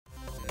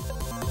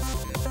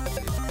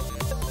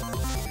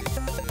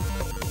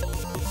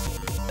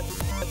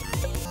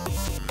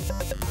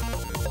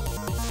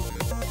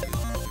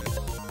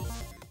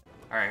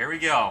we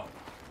go.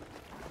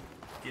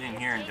 Get in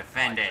here and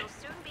defend it.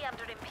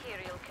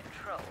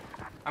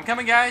 I'm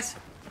coming, guys.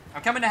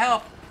 I'm coming to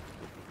help.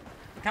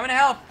 I'm coming to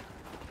help.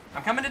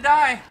 I'm coming to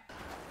die.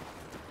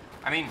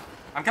 I mean,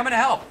 I'm coming to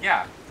help.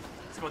 Yeah.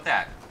 Let's go with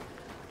that.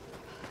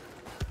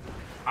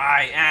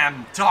 I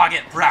am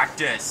target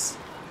practice.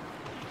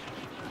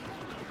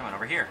 Coming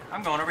over here.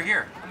 I'm going over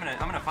here. I'm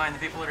gonna find the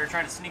people that are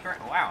trying to sneak around.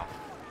 Wow.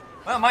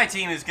 Well, my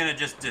team is gonna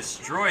just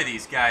destroy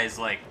these guys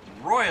like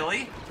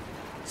royally.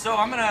 So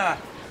I'm gonna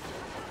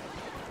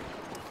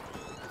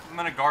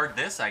guard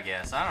this, I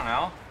guess. I don't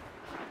know.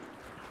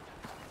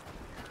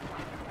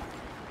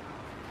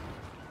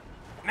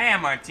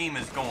 Man, my team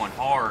is going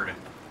hard.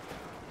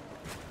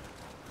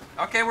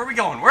 Okay, where are we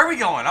going? Where are we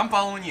going? I'm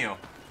following you.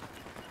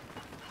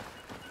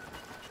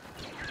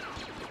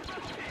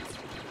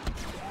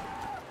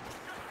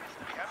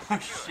 Oh,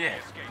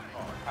 shit.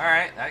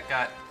 Alright, that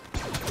got...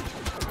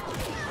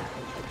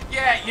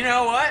 Yeah, you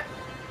know what?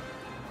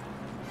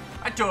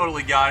 I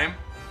totally got him.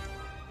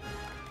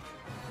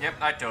 Yep,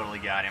 I totally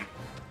got him.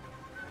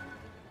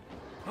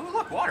 Oh,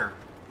 look, water.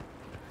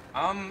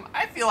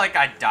 I feel like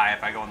I'd die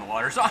if I go in the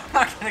water, so I'm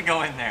not gonna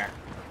go in there.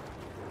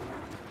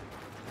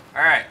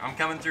 Alright, I'm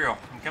coming through.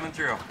 I'm coming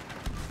through.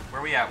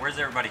 Where we at? Where's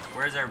everybody?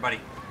 Where's everybody?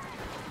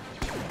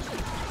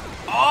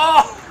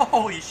 Oh,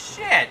 holy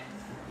shit!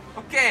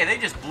 Okay, they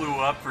just blew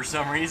up for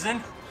some reason.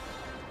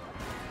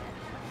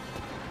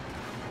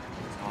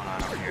 What's going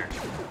on over here?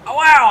 Oh,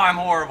 wow, I'm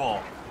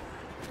horrible.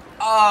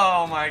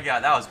 Oh my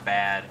god, that was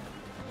bad.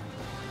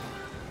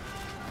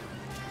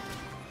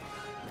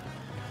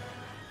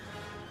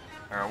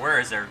 Or where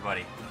is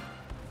everybody?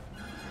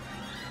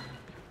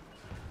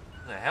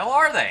 Where the hell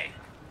are they?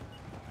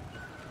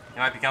 They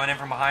might be coming in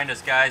from behind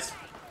us, guys.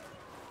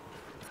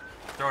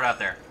 Throw it out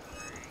there.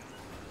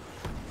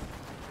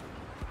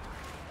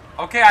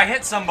 Okay, I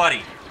hit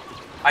somebody.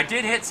 I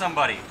did hit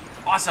somebody.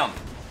 Awesome.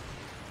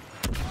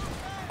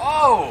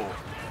 Oh!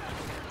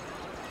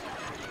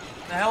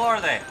 Where the hell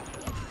are they?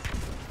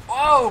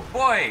 Oh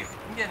boy!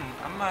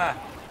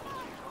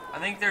 I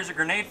think there's a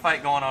grenade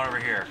fight going on over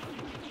here.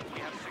 We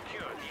have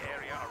secured the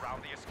area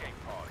around the escape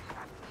pod.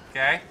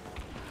 Okay.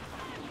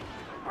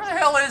 Where the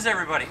hell is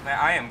everybody? Man,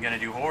 I am gonna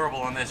do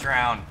horrible in this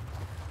round.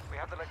 We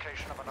have the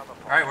location of another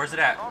pod. Alright, where's it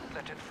at? Not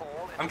let it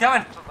fall into I'm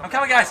coming! the hands of the I'm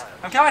coming, guys! fire.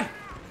 I'm coming!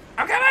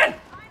 I'm coming!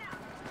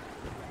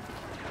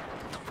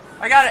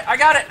 I got it! I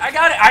got it! I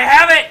got it! I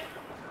have it!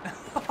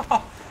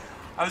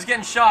 I was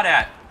getting shot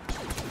at.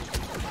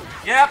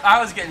 Yep, I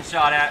was getting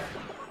shot at.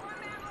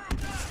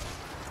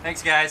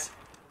 Thanks, guys.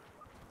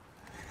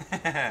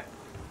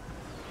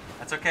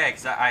 That's okay,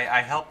 because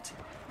I helped.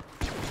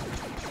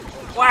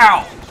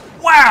 Wow!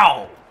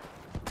 Wow!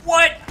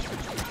 What?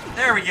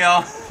 There we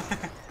go.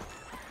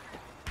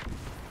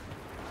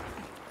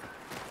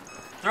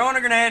 Throwing a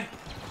grenade.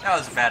 That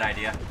was a bad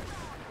idea.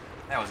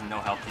 That was no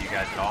help to you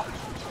guys at all.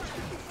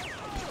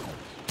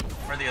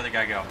 Where'd the other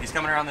guy go? He's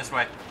coming around this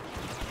way.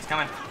 He's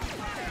coming.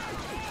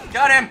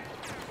 Got him!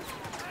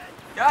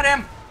 Got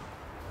him!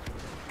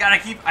 God,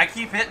 I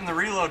keep hitting the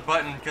reload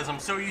button because I'm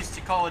so used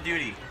to Call of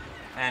Duty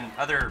and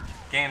other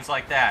games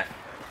like that.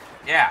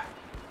 Yeah.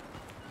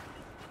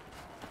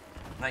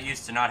 I'm not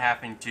used to not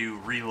having to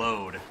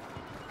reload.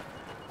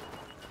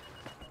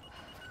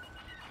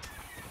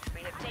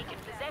 We have taken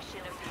possession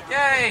of the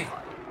Yay!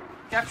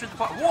 Captured the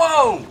pod.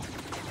 Whoa!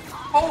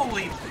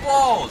 Holy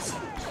balls!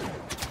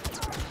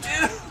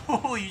 Dude,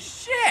 holy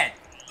shit!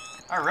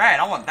 Alright,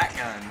 I want that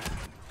gun.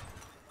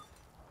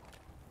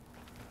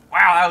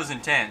 Wow, that was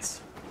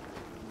intense.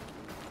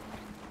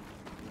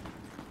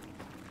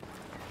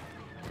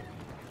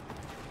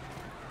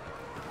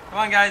 Come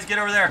on, guys, get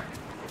over there.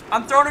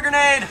 I'm throwing a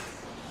grenade!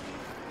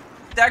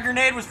 That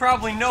grenade was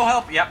probably no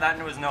help. Yep,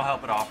 that was no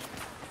help at all.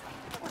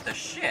 What the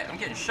shit? I'm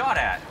getting shot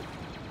at.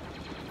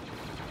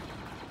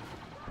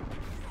 What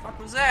the fuck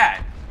was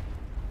that?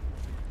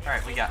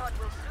 Alright, we got...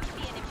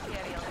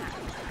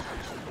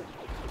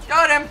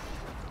 Got him!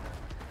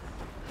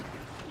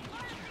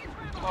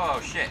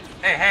 Oh, shit.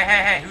 Hey, hey,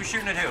 hey, hey, who's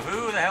shooting at who?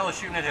 Who the hell is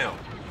shooting at who?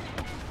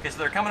 Okay, so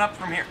they're coming up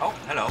from here. Oh,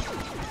 hello.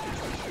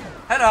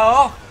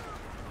 Hello!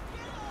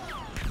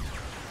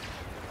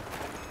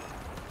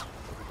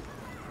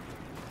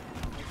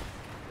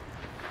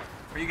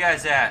 Where you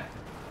guys at?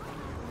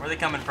 Where are they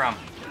coming from?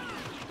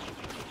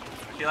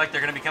 I feel like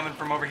they're gonna be coming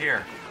from over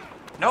here.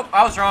 Nope,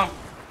 I was wrong.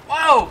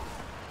 Whoa!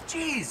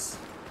 Jeez!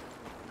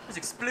 There's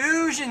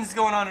explosions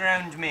going on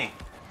around me.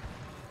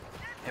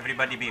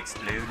 Everybody be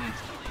exploding.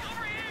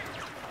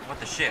 What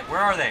the shit? Where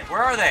are they?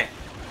 Where are they?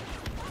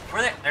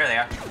 Where are they? There they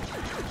are.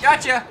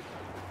 Gotcha!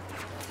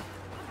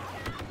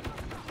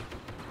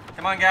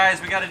 Come on,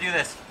 guys, we gotta do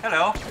this.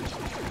 Hello.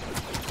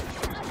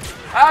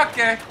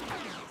 Okay.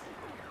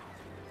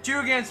 2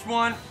 against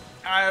 1.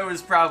 I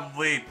was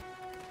probably...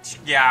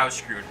 Yeah, I was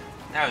screwed.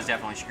 I was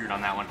definitely screwed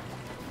on that one.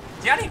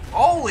 Daddy,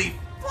 holy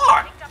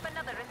fuck!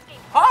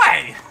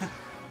 Hi!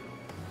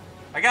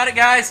 I got it,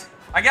 guys.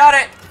 I got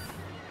it.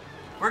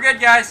 We're good,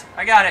 guys.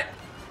 I got it.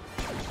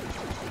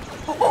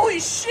 Holy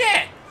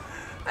shit!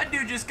 That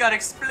dude just got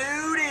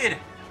exploded.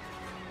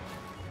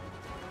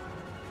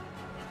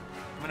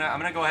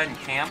 gonna go ahead and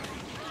camp.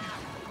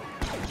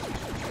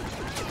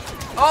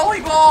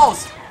 Holy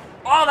balls!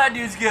 Oh, that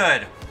dude's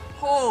good.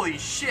 Holy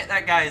shit,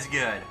 that guy is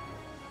good.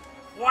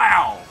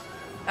 Wow,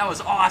 that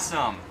was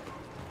awesome.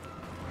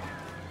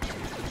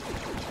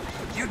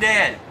 You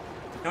dead.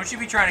 Don't you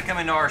be trying to come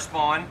into our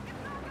spawn.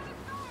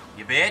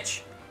 You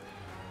bitch.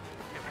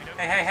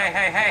 Hey, hey, hey,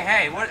 hey, hey,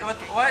 hey. What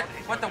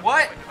the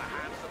what?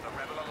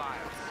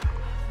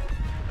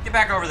 Get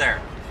back over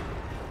there.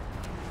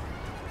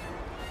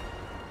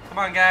 Come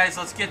on, guys,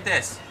 let's get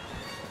this.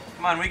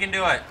 Come on, we can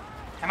do it.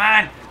 Come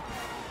on.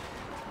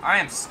 I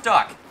am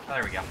stuck. Oh,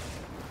 there we go.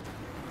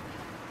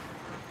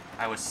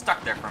 I was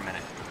stuck there for a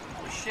minute.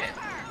 Holy shit.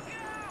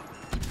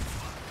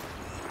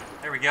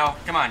 There we go.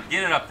 Come on,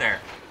 get it up there.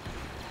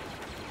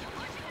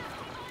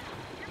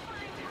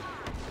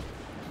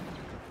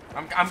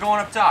 I'm going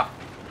up top.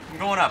 I'm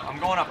going up. I'm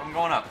going up. I'm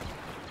going up.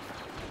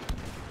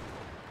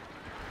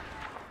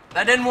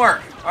 That didn't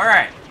work. All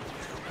right.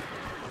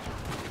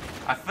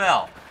 I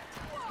fell.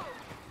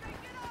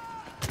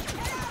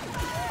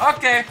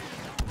 Okay.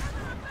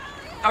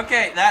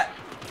 Okay, that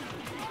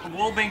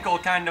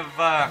Woolbinkle kind of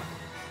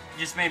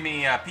just made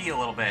me pee a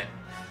little bit.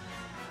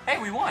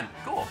 Hey, we won.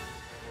 Cool.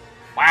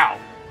 Wow.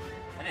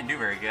 I didn't do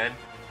very good.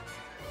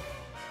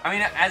 I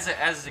mean, as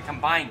a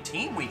combined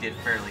team, we did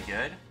fairly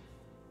good.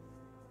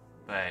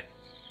 But,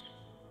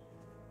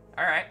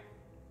 all right.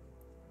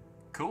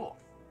 Cool.